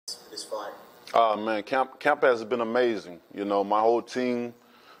this fight? Man, camp has been amazing. You know, my whole team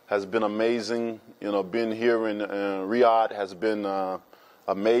has been amazing. You know, being here in Riyadh has been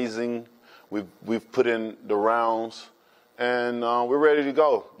amazing. We've put in the rounds, and we're ready to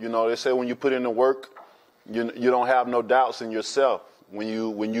go. You know, they say when you put in the work, you don't have no doubts in yourself. When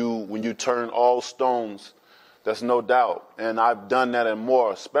you turn all stones, there's no doubt. And I've done that and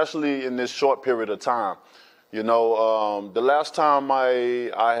more, especially in this short period of time. You know, the last time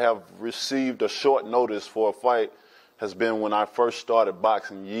I have received a short notice for a fight has been when I first started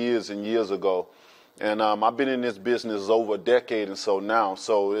boxing years and years ago. And I've been in this business over a decade and so now.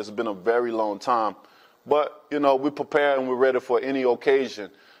 So it's been a very long time. But, you know, we're prepared and we're ready for any occasion.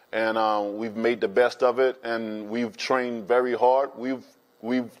 And we've made the best of it. And we've trained very hard.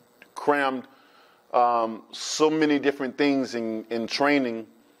 We've crammed so many different things in training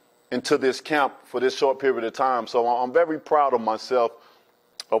into this camp for this short period of time. So I'm very proud of myself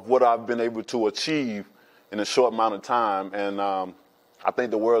of what I've been able to achieve in a short amount of time. And I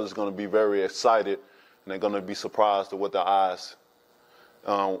think the world is going to be very excited, and they're going to be surprised at what their eyes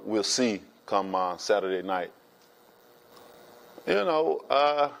will see come Saturday night. You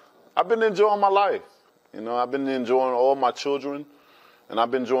know, I've been enjoying my life. You know, I've been enjoying all my children, and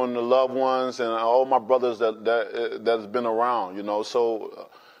I've been enjoying the loved ones and all my brothers that's been around. You know, so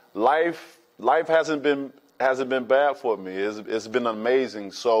life hasn't been bad for me. It's been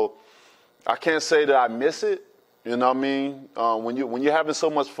amazing. So I can't say that I miss it. You know what I mean? When you're having so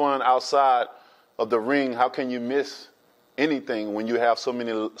much fun outside of the ring, how can you miss anything when you have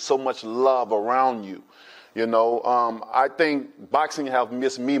so much love around you? You know, I think boxing have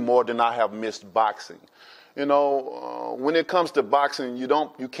missed me more than I have missed boxing. You know, when it comes to boxing,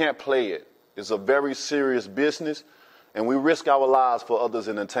 you can't play it. It's a very serious business, and we risk our lives for others'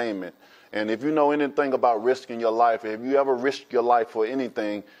 entertainment. And if you know anything about risking your life, if you ever risk your life for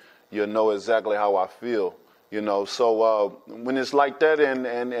anything, you'll know exactly how I feel. You know, so when it's like that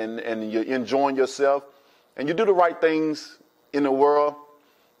and you're enjoying yourself and you do the right things in the world,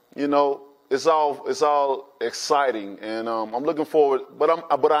 you know, it's all exciting. And I'm looking forward,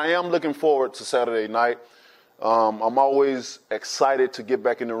 but I am looking forward to Saturday night. I'm always excited to get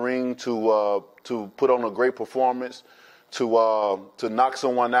back in the ring to put on a great performance, to knock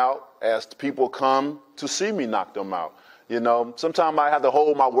someone out as people come to see me knock them out. You know, sometimes I have to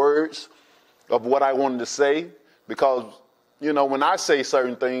hold my words of what I wanted to say because, you know, when I say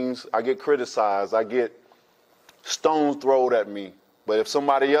certain things, I get criticized. I get stones thrown at me. But if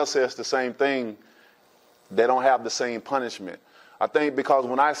somebody else says the same thing, they don't have the same punishment. I think because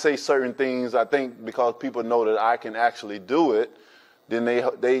when I say certain things, I think because people know that I can actually do it, then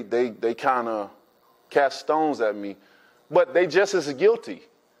they kind of cast stones at me. But they just as guilty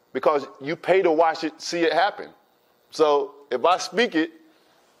because you pay to watch it, see it happen. So if I speak it,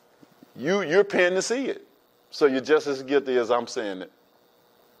 you're paying to see it. So you're just as guilty as I'm saying it.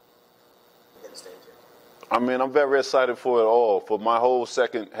 I mean, I'm very excited for it all, for my whole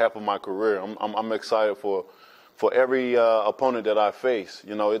second half of my career. I'm excited for every opponent that I face.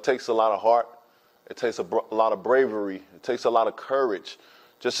 You know, it takes a lot of heart. It takes a lot of bravery. It takes a lot of courage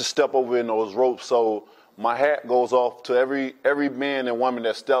just to step over in those ropes. So my hat goes off to every man and woman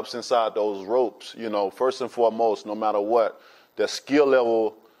that steps inside those ropes. You know, first and foremost, no matter what their skill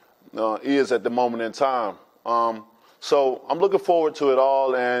level is at the moment in time. So I'm looking forward to it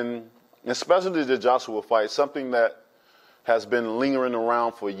all, and especially the Joshua fight, something that has been lingering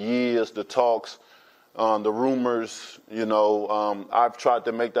around for years, the talks, the rumors. You know, I've tried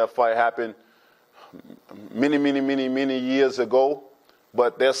to make that fight happen many years ago,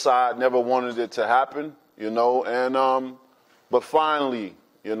 but their side never wanted it to happen, you know, and but finally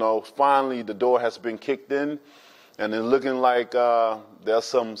the door has been kicked in, and it's looking like there's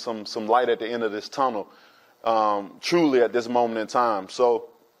some light at the end of this tunnel, truly at this moment in time. So,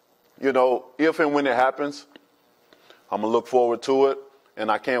 you know, if and when it happens, I'm going to look forward to it,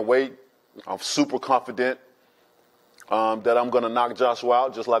 and I can't wait. I'm super confident that I'm going to knock Joshua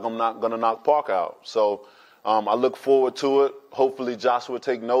out just like I'm not going to knock Parker out. So I look forward to it. Hopefully Joshua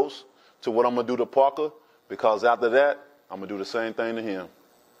take notes to what I'm going to do to Parker, because after that, I'm going to do the same thing to him.